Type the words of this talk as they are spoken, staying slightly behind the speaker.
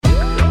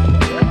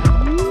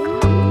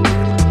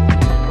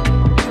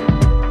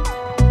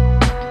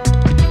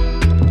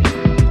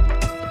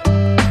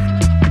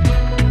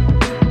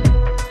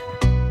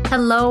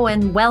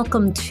and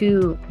welcome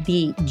to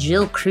the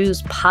Jill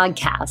Cruz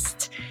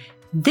podcast.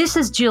 This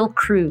is Jill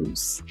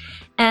Cruz,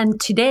 and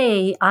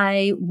today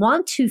I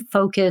want to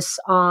focus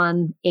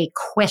on a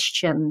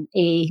question,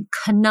 a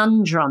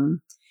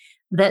conundrum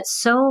that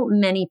so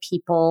many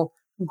people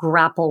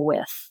grapple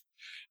with.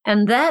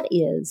 And that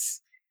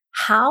is,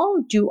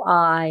 how do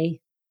I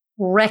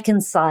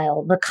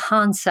reconcile the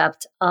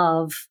concept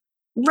of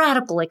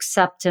radical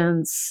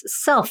acceptance,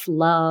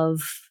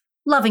 self-love,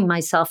 loving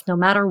myself no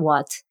matter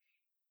what,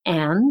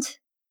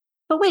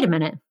 but wait a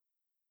minute,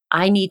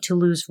 I need to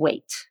lose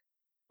weight,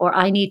 or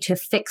I need to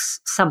fix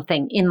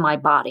something in my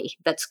body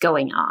that's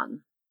going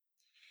on.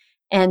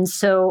 And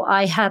so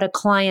I had a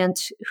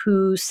client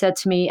who said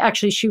to me,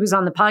 actually, she was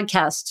on the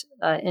podcast,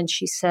 and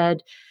she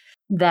said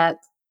that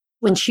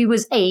when she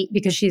was 8,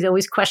 because she's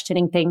always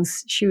questioning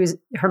things,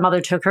 her mother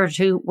took her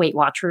to Weight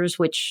Watchers,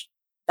 which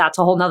that's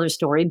a whole nother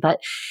story, but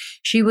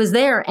she was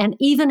there. And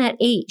even at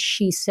 8,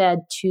 she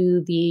said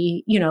to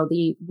the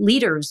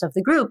leaders of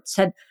the group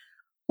said,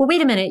 well,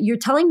 wait a minute, you're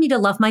telling me to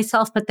love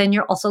myself, but then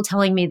you're also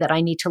telling me that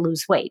I need to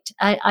lose weight.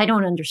 I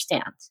don't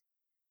understand.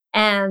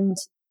 And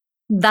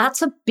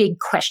that's a big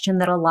question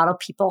that a lot of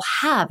people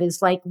have,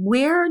 is like,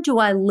 where do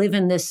I live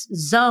in this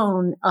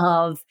zone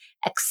of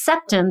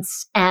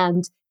acceptance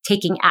and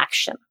taking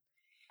action?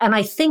 And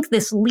I think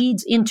this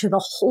leads into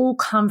the whole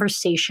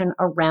conversation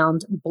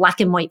around black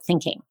and white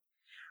thinking.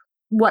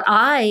 What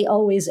I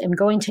always am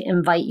going to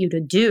invite you to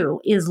do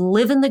is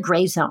live in the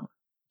gray zone.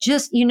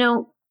 Just,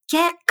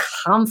 get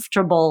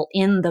comfortable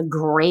in the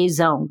gray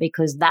zone,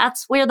 because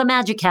that's where the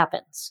magic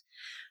happens.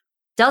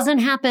 Doesn't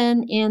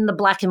happen in the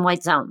black and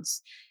white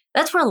zones.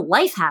 That's where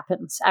life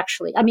happens,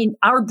 actually. I mean,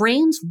 our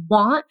brains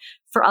want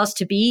for us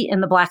to be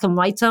in the black and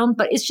white zone,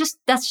 but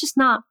that's just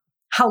not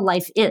how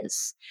life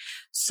is.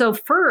 So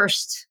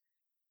first,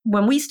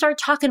 when we start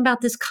talking about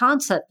this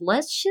concept,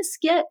 let's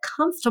just get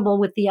comfortable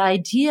with the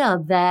idea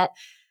that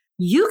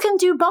you can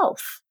do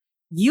both.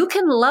 You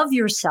can love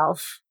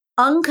yourself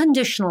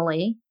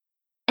unconditionally,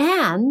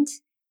 and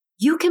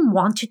you can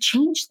want to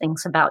change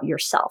things about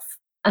yourself,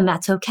 and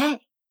that's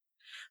okay.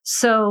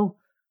 So,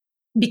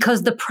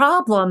 because the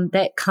problem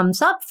that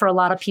comes up for a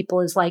lot of people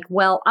is like,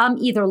 well, I'm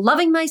either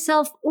loving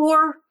myself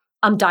or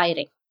I'm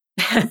dieting.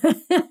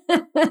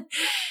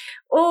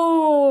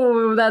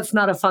 Oh, that's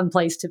not a fun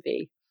place to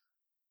be.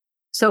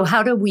 So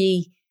how do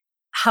we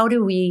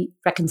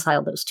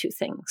reconcile those two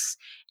things?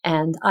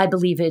 And I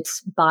believe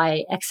it's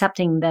by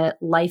accepting that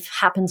life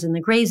happens in the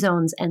gray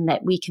zones and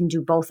that we can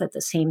do both at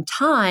the same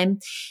time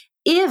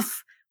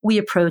if we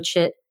approach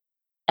it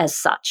as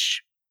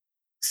such.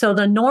 So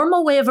the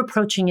normal way of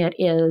approaching it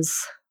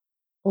is,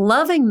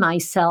 loving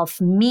myself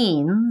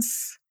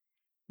means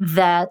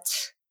that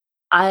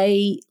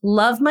I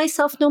love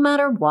myself no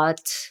matter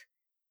what.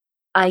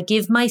 I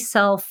give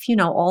myself,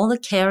 all the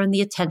care and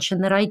the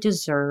attention that I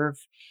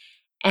deserve.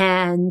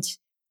 And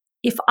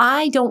if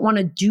I don't want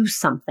to do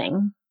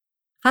something,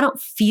 if I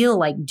don't feel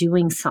like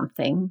doing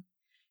something,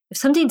 if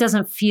something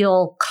doesn't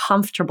feel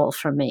comfortable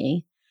for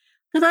me,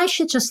 then I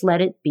should just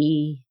let it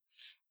be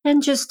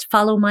and just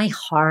follow my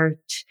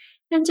heart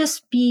and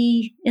just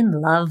be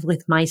in love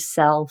with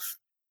myself.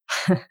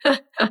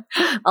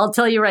 I'll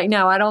tell you right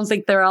now, I don't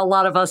think there are a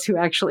lot of us who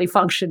actually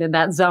function in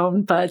that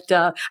zone, but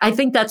I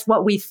think that's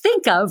what we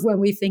think of when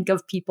we think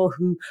of people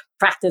who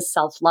practice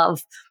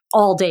self-love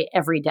all day,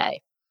 every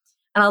day.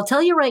 And I'll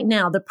tell you right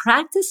now, the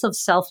practice of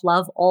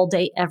self-love all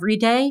day, every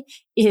day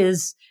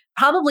is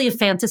probably a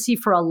fantasy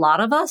for a lot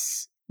of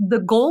us. The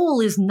goal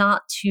is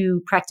not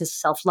to practice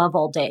self-love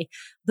all day.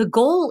 The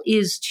goal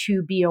is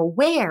to be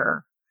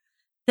aware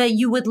that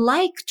you would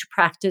like to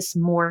practice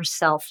more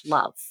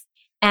self-love,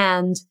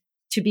 and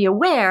to be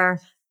aware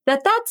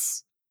that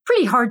that's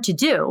pretty hard to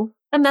do,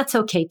 and that's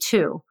okay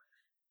too.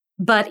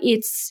 But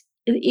it's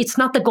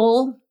not the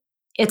goal.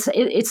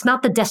 It's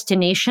not the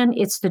destination.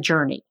 It's the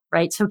journey,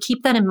 right? So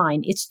keep that in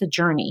mind. It's the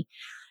journey.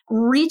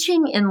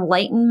 Reaching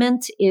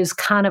enlightenment is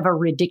kind of a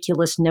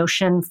ridiculous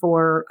notion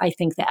for, I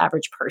think, the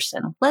average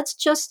person.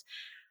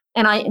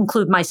 And I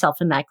include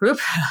myself in that group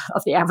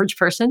of the average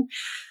person.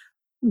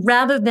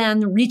 Rather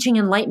than reaching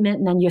enlightenment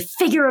and then you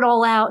figure it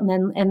all out,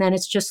 and then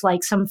it's just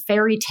like some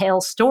fairy tale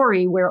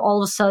story where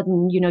all of a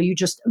sudden, you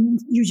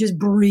just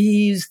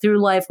breeze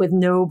through life with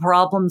no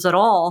problems at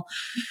all,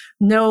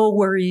 no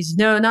worries,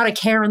 not a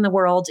care in the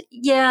world.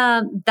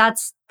 Yeah,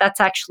 that's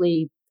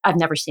actually, I've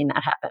never seen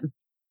that happen.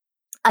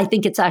 I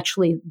think it's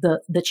actually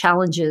the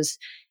challenges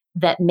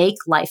that make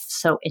life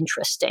so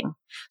interesting.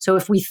 So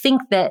if we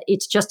think that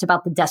it's just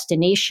about the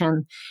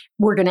destination,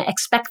 we're going to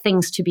expect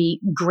things to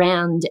be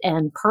grand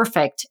and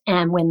perfect.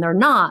 And when they're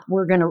not,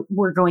 we're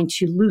going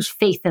to lose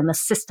faith in the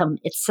system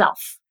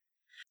itself.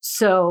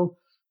 So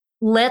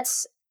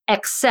let's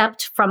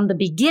accept from the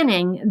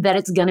beginning that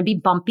it's going to be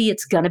bumpy,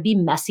 it's going to be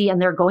messy,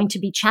 and there are going to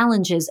be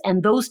challenges.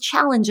 And those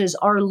challenges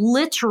are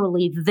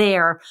literally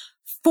there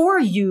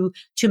for you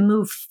to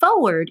move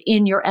forward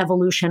in your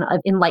evolution of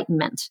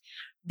enlightenment.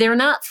 They're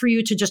not for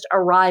you to just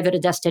arrive at a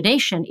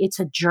destination. It's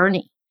a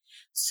journey.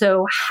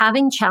 So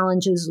having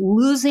challenges,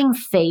 losing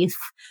faith,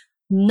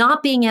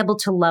 not being able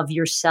to love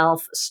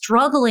yourself,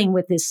 struggling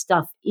with this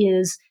stuff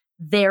is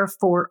there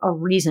for a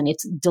reason.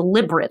 It's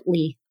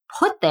deliberately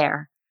put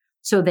there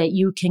so that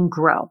you can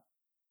grow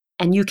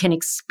and you can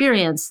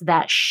experience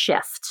that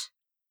shift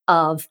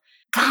of,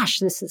 gosh,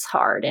 this is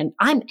hard and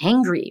I'm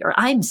angry or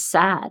I'm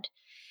sad.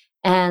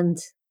 And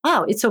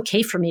wow, it's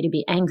okay for me to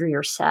be angry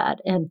or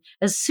sad. And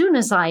as soon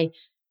as I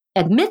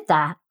admit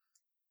that,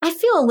 I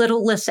feel a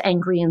little less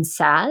angry and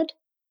sad,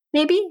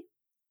 maybe.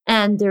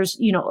 And there's,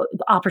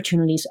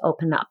 opportunities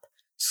open up.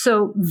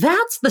 So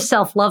that's the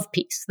self-love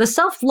piece. The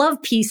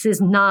self-love piece is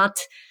not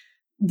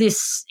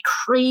this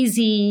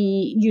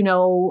crazy,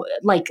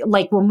 like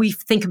when we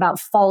think about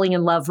falling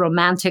in love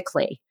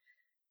romantically.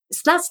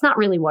 That's not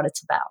really what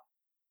it's about.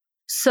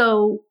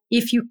 So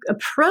if you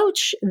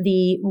approach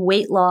the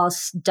weight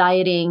loss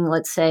dieting,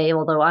 let's say,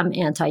 although I'm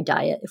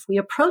anti-diet, if we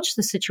approach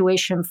the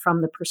situation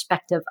from the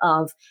perspective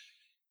of,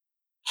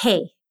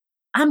 hey,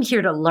 I'm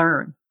here to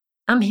learn.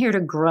 I'm here to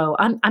grow.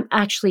 I'm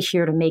actually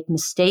here to make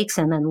mistakes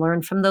and then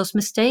learn from those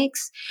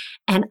mistakes.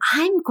 And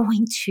I'm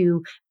going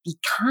to be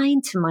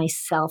kind to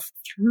myself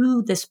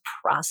through this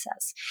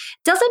process.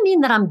 Doesn't mean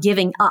that I'm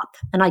giving up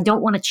and I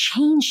don't want to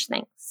change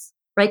things,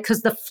 right?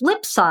 Because the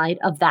flip side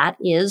of that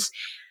is,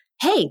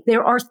 hey,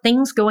 there are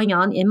things going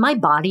on in my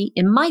body,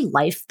 in my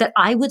life that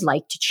I would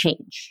like to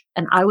change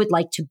and I would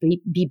like to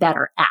be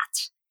better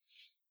at.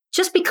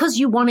 Just because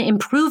you want to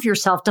improve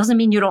yourself doesn't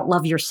mean you don't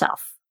love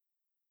yourself.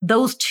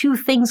 Those two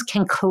things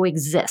can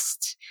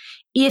coexist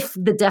if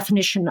the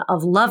definition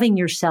of loving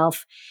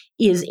yourself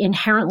is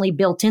inherently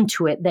built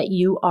into it, that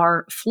you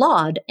are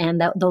flawed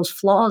and that those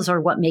flaws are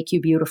what make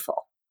you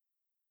beautiful.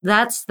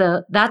 That's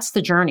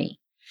the journey.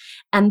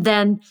 And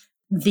then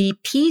the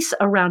piece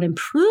around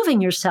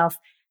improving yourself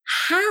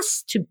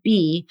has to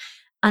be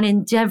an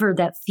endeavor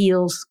that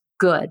feels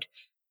good.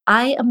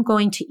 I am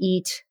going to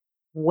eat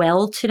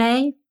well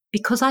today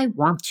because I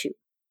want to,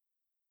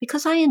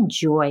 because I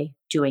enjoy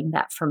doing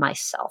that for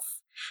myself,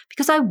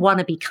 because I want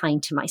to be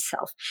kind to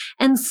myself.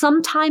 And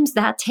sometimes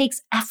that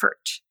takes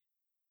effort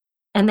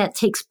and that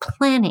takes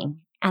planning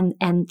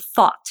and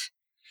thought.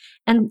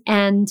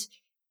 And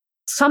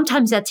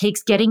sometimes that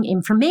takes getting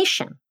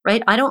information,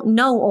 right? I don't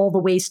know all the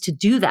ways to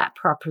do that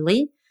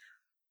properly,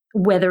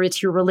 whether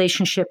it's your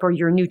relationship or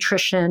your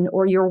nutrition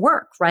or your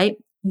work, right?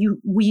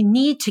 We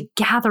need to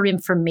gather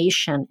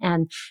information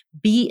and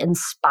be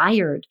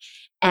inspired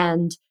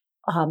and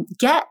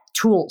get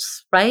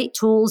tools, right?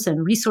 Tools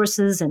and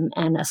resources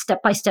and a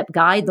step-by-step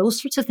guide.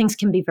 Those sorts of things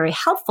can be very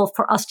helpful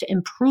for us to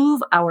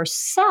improve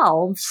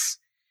ourselves.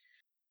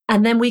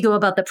 And then we go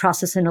about the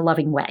process in a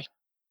loving way.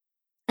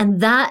 And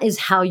that is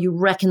how you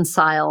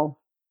reconcile,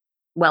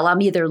 well,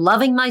 I'm either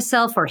loving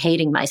myself or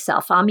hating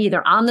myself. I'm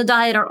either on the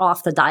diet or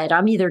off the diet.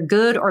 I'm either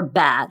good or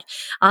bad.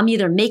 I'm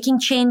either making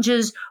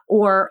changes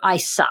or I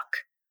suck.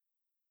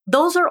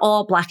 Those are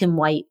all black and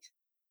white,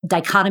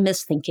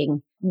 dichotomous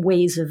thinking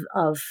ways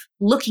of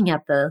looking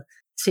at the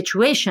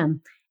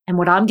situation. And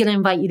what I'm going to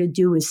invite you to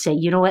do is say,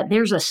 you know what,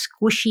 there's a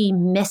squishy,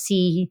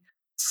 messy,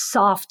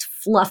 soft,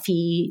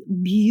 fluffy,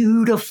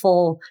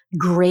 beautiful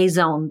gray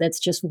zone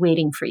that's just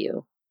waiting for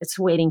you. It's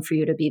waiting for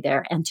you to be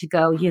there and to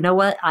go, you know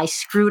what, I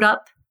screwed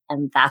up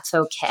and that's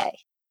okay.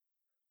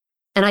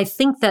 And I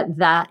think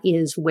that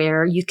is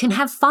where you can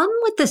have fun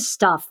with this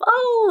stuff.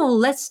 Oh,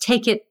 let's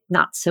take it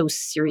not so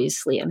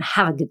seriously and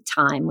have a good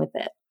time with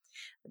it.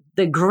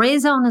 The gray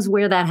zone is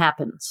where that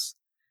happens.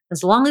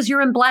 As long as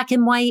you're in black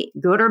and white,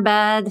 good or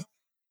bad,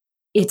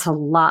 it's a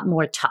lot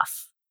more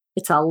tough.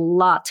 It's a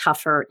lot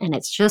tougher and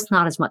it's just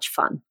not as much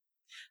fun.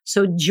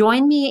 So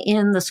join me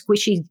in the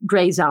squishy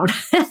gray zone.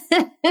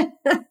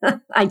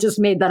 I just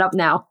made that up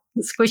now.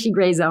 The squishy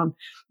gray zone.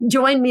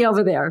 Join me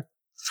over there.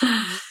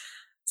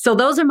 So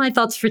those are my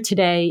thoughts for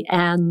today.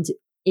 And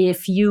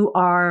if you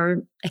are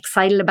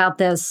excited about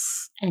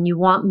this and you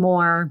want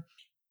more,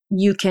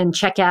 you can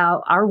check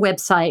out our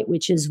website,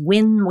 which is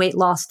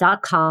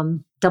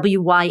wynweightloss.com,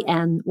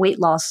 WYN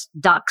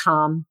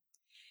weightloss.com.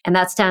 And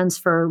that stands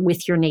for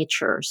With Your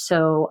Nature.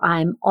 So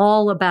I'm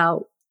all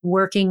about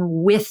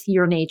working with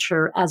your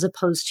nature as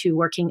opposed to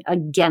working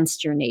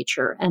against your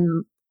nature.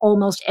 And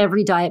almost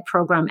every diet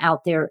program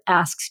out there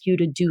asks you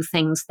to do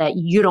things that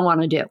you don't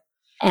want to do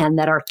and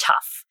that are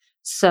tough.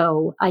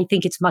 So I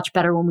think it's much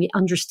better when we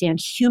understand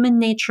human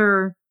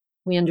nature,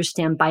 we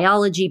understand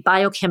biology,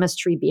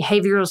 biochemistry,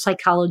 behavioral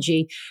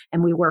psychology,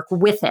 and we work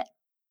with it.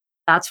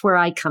 That's where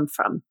I come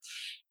from.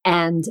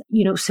 And,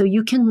 so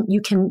you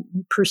can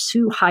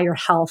pursue higher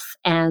health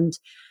and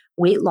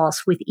weight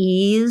loss with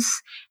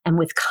ease and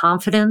with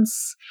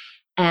confidence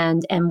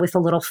and with a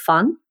little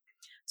fun.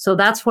 So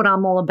that's what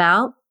I'm all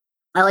about.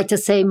 I like to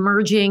say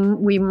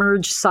we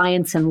merge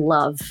science and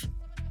love.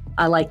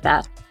 I like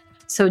that.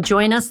 So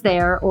join us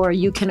there, or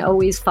you can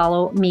always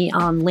follow me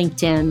on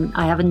LinkedIn.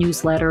 I have a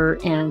newsletter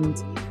and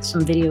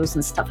some videos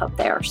and stuff up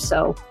there.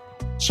 So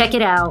check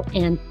it out.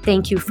 And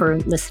thank you for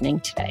listening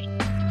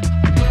today.